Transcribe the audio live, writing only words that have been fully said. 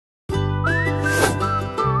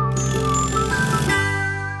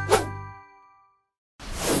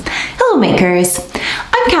knickers!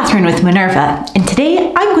 I'm Katherine with Minerva, and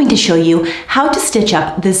today I'm going to show you how to stitch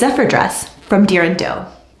up the Zephyr dress from Deer and Doe.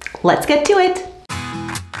 Let's get to it!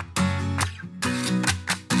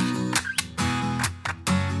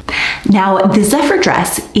 Now, the Zephyr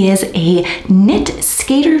dress is a knit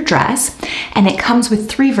skater dress, and it comes with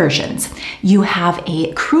three versions. You have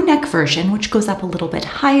a crew neck version, which goes up a little bit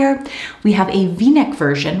higher. We have a V-neck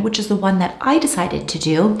version, which is the one that I decided to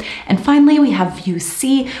do. And finally, we have View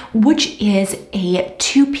C, which is a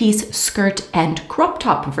two-piece skirt and crop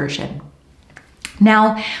top version.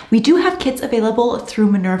 Now, we do have kits available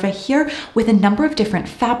through Minerva here with a number of different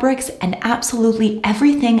fabrics and absolutely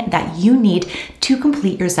everything that you need to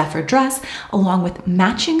complete your Zephyr dress, along with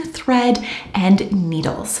matching thread and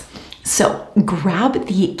needles. So grab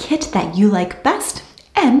the kit that you like best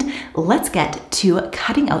and let's get to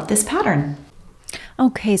cutting out this pattern.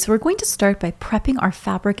 Okay, so we're going to start by prepping our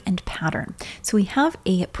fabric and pattern. So we have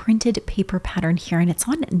a printed paper pattern here, and it's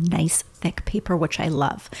on nice thick paper, which I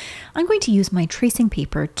love. I'm going to use my tracing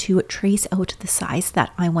paper to trace out the size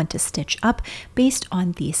that I want to stitch up based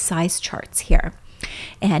on the size charts here.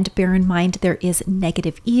 And bear in mind there is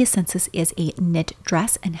 -E since this is a knit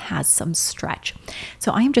dress and has some stretch.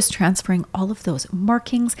 So I am just transferring all of those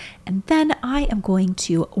markings, and then I am going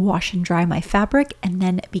to wash and dry my fabric and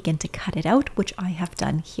then begin to cut it out, which I have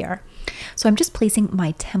done here. So I'm just placing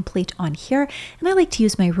my template on here, and I like to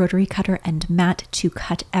use my rotary cutter and mat to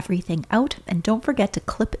cut everything out, and don't forget to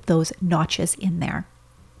clip those notches in there.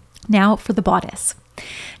 Now for the bodice.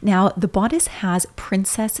 Now the bodice has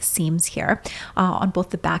princess seams here on both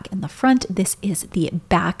the back and the front. This is the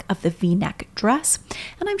back of the V-neck dress,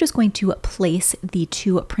 and I'm just going to place the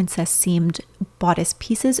two princess seamed bodice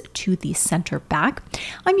pieces to the center back.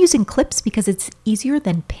 I'm using clips because it's easier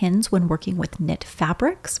than pins when working with knit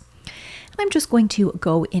fabrics. And I'm just going to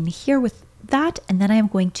go in here with that, and then I'm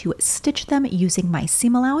going to stitch them using my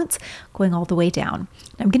seam allowance going all the way down.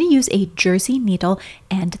 I'm going to use a jersey needle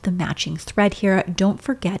and the matching thread here. Don't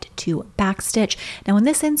forget to backstitch. Now in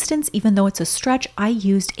this instance, even though it's a stretch, I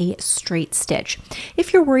used a straight stitch.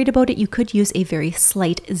 If you're worried about it, you could use a very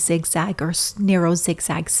slight zigzag or narrow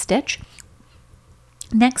zigzag stitch.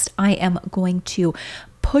 Next, I am going to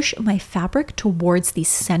push my fabric towards the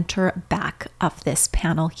center back of this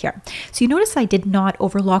panel here. So you notice I did not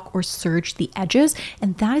overlock or serge the edges,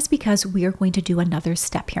 and that is because we are going to do another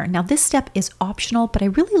step here. Now this step is optional, but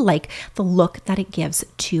I really like the look that it gives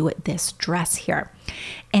to this dress here.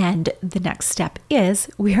 And the next step is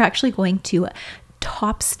we are actually going to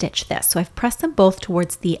top stitch this. So I've pressed them both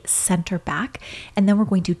towards the center back, and then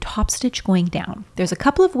we're going to top stitch going down. There's a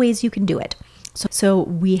couple of ways you can do it. So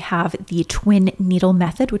we have the twin needle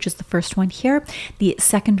method, which is the first one here. The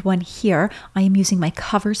second one here, I am using my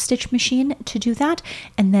cover stitch machine to do that.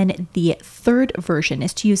 And then the third version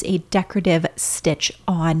is to use a decorative stitch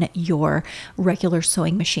on your regular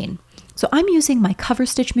sewing machine. So I'm using my cover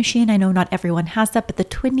stitch machine. I know not everyone has that, but the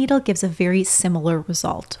twin needle gives a very similar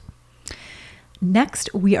result. Next,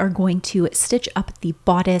 we are going to stitch up the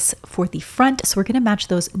bodice for the front. So we're going to match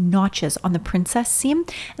those notches on the princess seam,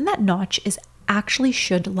 and that notch is actually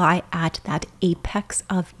should lie at that apex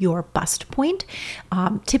of your bust point.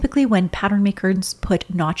 Typically when pattern makers put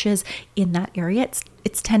notches in that area,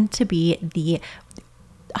 it's tend to be the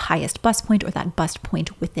highest bust point or that bust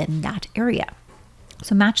point within that area.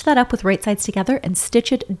 So match that up with right sides together and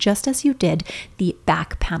stitch it just as you did the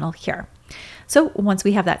back panel here. So once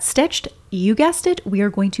we have that stitched, you guessed it, we are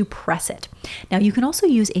going to press it. Now you can also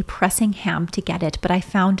use a pressing ham to get it, but I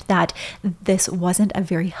found that this wasn't a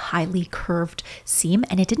very highly curved seam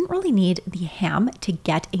and it didn't really need the ham to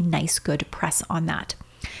get a nice good press on that.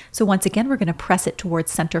 So once again, we're going to press it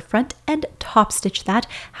towards center front and top stitch that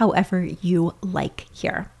however you like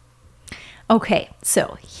here. Okay,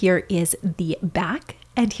 so here is the back.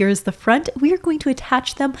 And here's the front. We are going to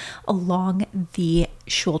attach them along the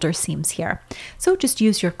shoulder seams here. So just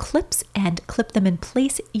use your clips and clip them in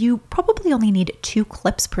place. You probably only need 2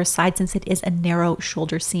 clips per side since it is a narrow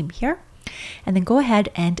shoulder seam here. And then go ahead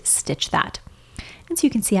and stitch that. And so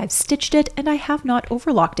you can see I've stitched it and I have not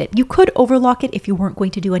overlocked it. You could overlock it if you weren't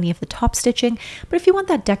going to do any of the top stitching, but if you want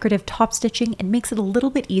that decorative top stitching, it makes it a little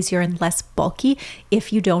bit easier and less bulky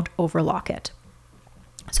if you don't overlock it.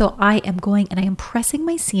 So I am going and I am pressing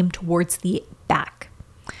my seam towards the back.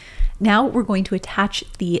 Now we're going to attach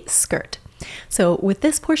the skirt. So with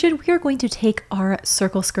this portion, we are going to take our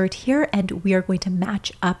circle skirt here and we are going to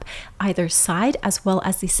match up either side as well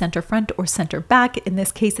as the center front or center back. In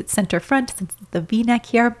this case, it's center front since it's the V-neck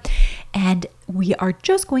here. And we are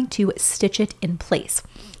just going to stitch it in place.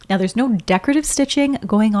 Now there's no decorative stitching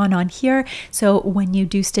going on here, so when you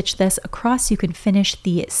do stitch this across, you can finish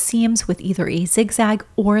the seams with either a zigzag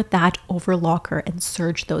or that overlocker and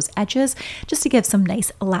serge those edges just to give some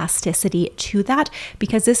nice elasticity to that,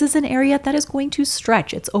 because this is an area that is going to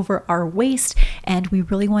stretch. It's over our waist, and we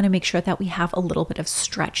really want to make sure that we have a little bit of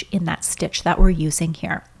stretch in that stitch that we're using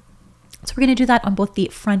here. So we're going to do that on both the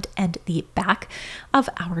front and the back of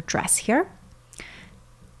our dress here.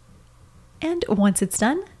 And once it's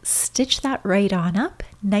done, stitch that right on up,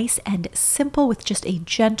 nice and simple with just a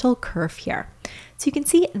gentle curve here. So you can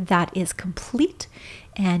see that is complete,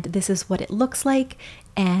 and this is what it looks like.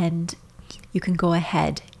 And you can go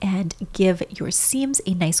ahead and give your seams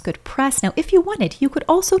a nice good press. Now, if you wanted, you could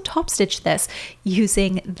also top stitch this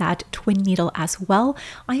using that twin needle as well.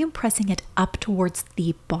 I am pressing it up towards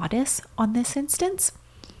the bodice on this instance.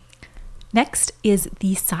 Next is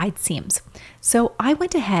the side seams. So I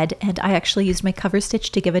went ahead and I actually used my cover stitch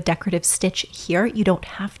to give a decorative stitch here. You don't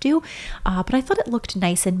have to, but I thought it looked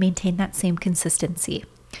nice and maintained that same consistency.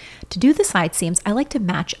 To do the side seams, I like to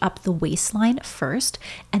match up the waistline first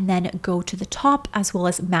and then go to the top, as well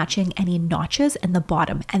as matching any notches in the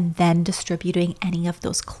bottom and then distributing any of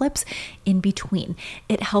those clips in between.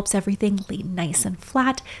 It helps everything lay nice and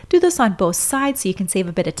flat. Do this on both sides so you can save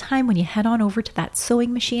a bit of time when you head on over to that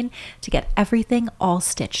sewing machine to get everything all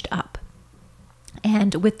stitched up.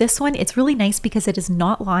 And with this one, it's really nice because it is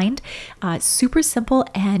not lined, super simple,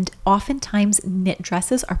 and oftentimes knit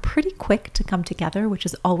dresses are pretty quick to come together, which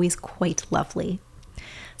is always quite lovely.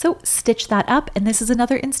 So stitch that up, and this is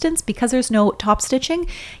another instance, because there's no top stitching,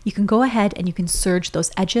 you can go ahead and you can serge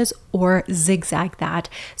those edges or zigzag that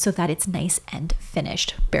so that it's nice and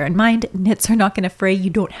finished. Bear in mind, knits are not going to fray,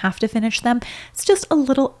 you don't have to finish them. It's just a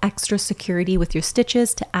little extra security with your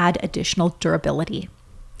stitches to add additional durability.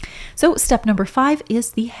 So step number 5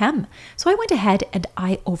 is the hem. So I went ahead and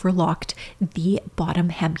I overlocked the bottom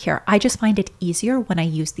hem here. I just find it easier when I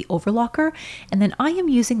use the overlocker. And then I am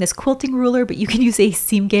using this quilting ruler, but you can use a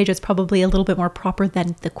seam gauge. It's probably a little bit more proper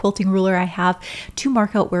than the quilting ruler I have to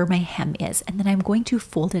mark out where my hem is. And then I'm going to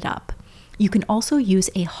fold it up. You can also use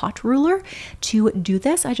a hot ruler to do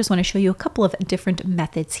this. I just want to show you a couple of different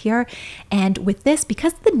methods here. And with this,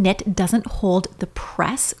 because the knit doesn't hold the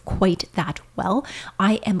press quite that well,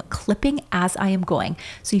 I am clipping as I am going.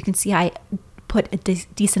 So you can see I put a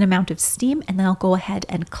decent amount of steam, and then I'll go ahead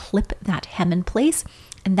and clip that hem in place.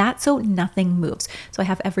 And that's so nothing moves. So I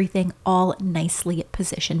have everything all nicely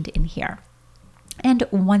positioned in here. And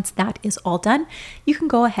once that is all done, you can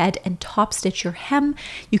go ahead and top stitch your hem.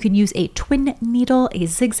 You can use a twin needle, a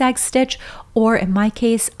zigzag stitch, or in my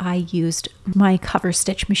case, I used my cover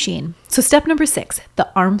stitch machine. So step number 6, the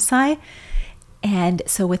arm side. And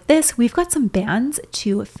so with this, we've got some bands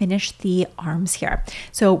to finish the arms here.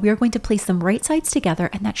 So we are going to place them right sides together,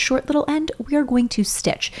 and that short little end, we are going to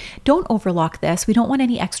stitch. Don't overlock this. We don't want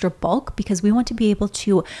any extra bulk because we want to be able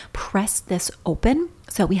to press this open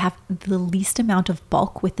so we have the least amount of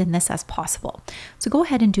bulk within this as possible. So go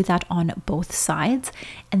ahead and do that on both sides,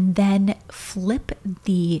 and then flip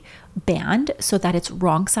the band so that it's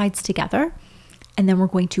wrong sides together. And then we're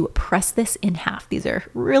going to press this in half. These are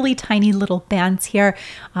really tiny little bands here,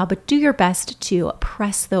 but do your best to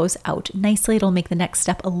press those out nicely. It'll make the next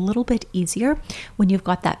step a little bit easier when you've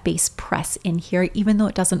got that base press in here, even though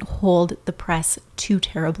it doesn't hold the press too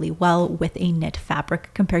terribly well with a knit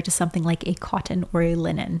fabric compared to something like a cotton or a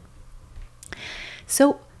linen.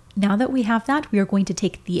 So now that we have that, we are going to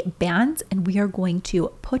take the bands and we are going to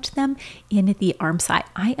put them in the arm side.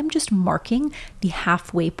 I am just marking the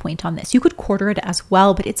halfway point on this. You could quarter it as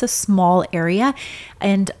well, but it's a small area.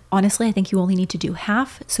 And honestly, I think you only need to do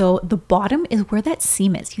half. So the bottom is where that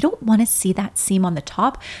seam is. You don't want to see that seam on the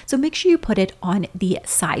top. So make sure you put it on the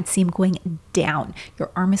side seam going down.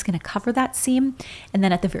 Your arm is going to cover that seam. And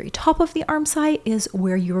then at the very top of the arm side is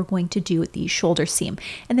where you're going to do the shoulder seam.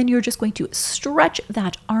 And then you're just going to stretch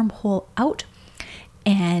that armhole out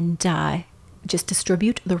and just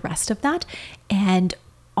distribute the rest of that. And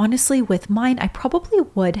honestly, with mine, I probably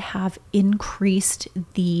would have increased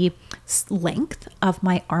the length of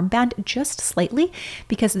my armband just slightly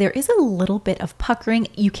because there is a little bit of puckering.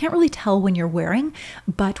 You can't really tell when you're wearing,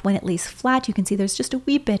 but when it lays flat, you can see there's just a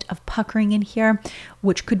wee bit of puckering in here,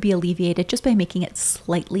 which could be alleviated just by making it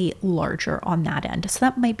slightly larger on that end. So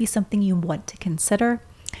that might be something you want to consider.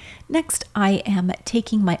 Next, I am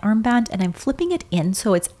taking my armband and I'm flipping it in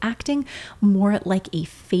so it's acting more like a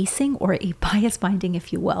facing or a bias binding,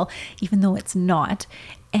 if you will, even though it's not.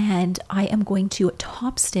 And I am going to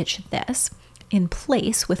top stitch this in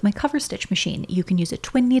place with my cover stitch machine. You can use a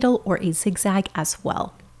twin needle or a zigzag as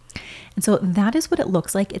well. And so that is what it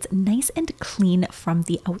looks like. It's nice and clean from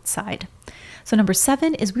the outside. So number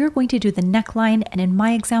 7 is we are going to do the neckline. And in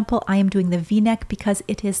my example, I am doing the V-neck because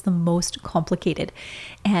it is the most complicated.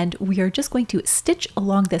 And we are just going to stitch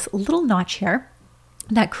along this little notch here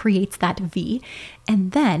that creates that V.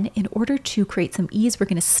 And then in order to create some ease, we're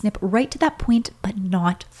going to snip right to that point, but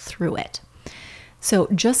not through it. So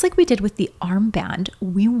just like we did with the armband,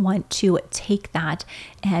 we want to take that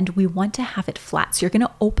and we want to have it flat. So you're going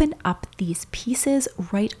to open up these pieces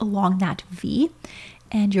right along that V,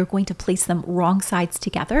 and you're going to place them wrong sides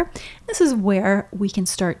together. This is where we can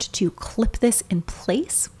start to clip this in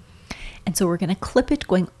place. And so we're going to clip it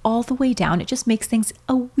going all the way down. It just makes things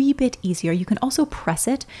a wee bit easier. You can also press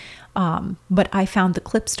it, but I found the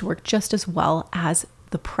clips to work just as well as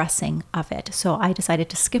the pressing of it. So I decided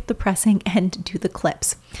to skip the pressing and do the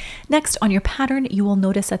clips. Next, on your pattern, you will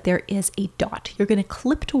notice that there is a dot. You're going to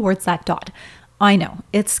clip towards that dot. I know,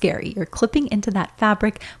 it's scary. You're clipping into that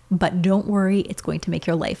fabric, but don't worry, it's going to make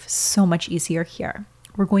your life so much easier here.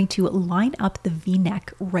 We're going to line up the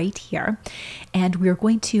V-neck right here, and we're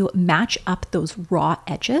going to match up those raw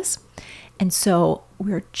edges. And so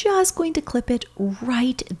we're just going to clip it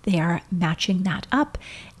right there, matching that up.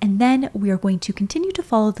 And then we are going to continue to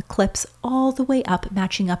follow the clips all the way up,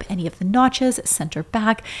 matching up any of the notches, center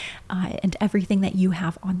back, and everything that you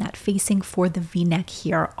have on that facing for the V-neck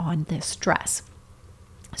here on this dress.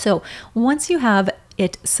 So once you have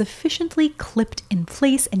it sufficiently clipped in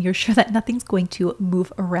place and you're sure that nothing's going to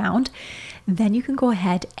move around, then you can go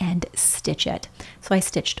ahead and stitch it. So I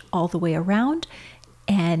stitched all the way around,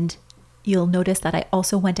 and you'll notice that I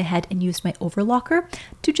also went ahead and used my overlocker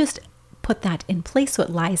to just put that in place so it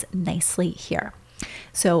lies nicely here.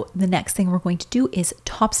 So the next thing we're going to do is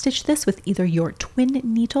top stitch this with either your twin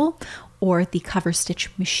needle or the cover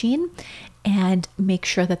stitch machine, and make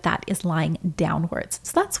sure that that is lying downwards.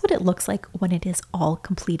 So that's what it looks like when it is all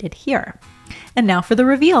completed here. And now for the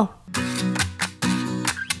reveal.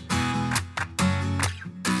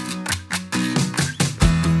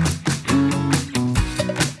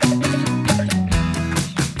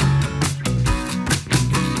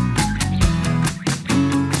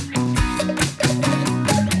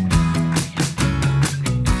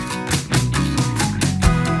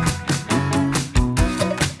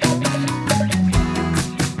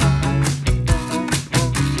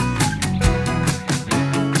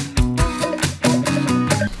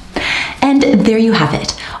 And there you have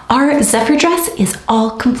it. Our Zephyr dress is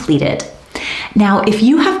all completed. Now, if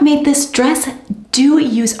you have made this dress, do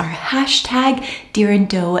use our hashtag Deer and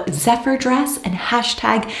Doe Zephyr Dress and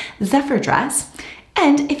hashtag Zephyr Dress.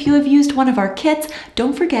 And if you have used one of our kits,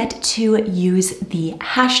 don't forget to use the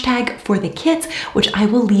hashtag for the kits, which I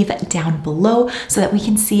will leave down below so that we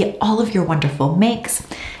can see all of your wonderful makes.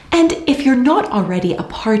 And if you're not already a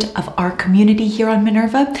part of our community here on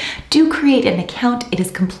Minerva, do create an account. It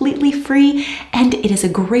is completely free, and it is a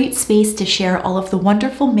great space to share all of the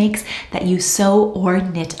wonderful makes that you sew or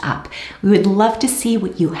knit up. We would love to see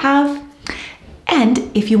what you have.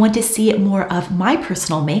 And if you want to see more of my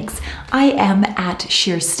personal makes, I am at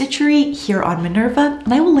Sheer Stitchery here on Minerva,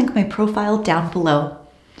 and I will link my profile down below.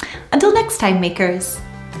 Until next time, makers.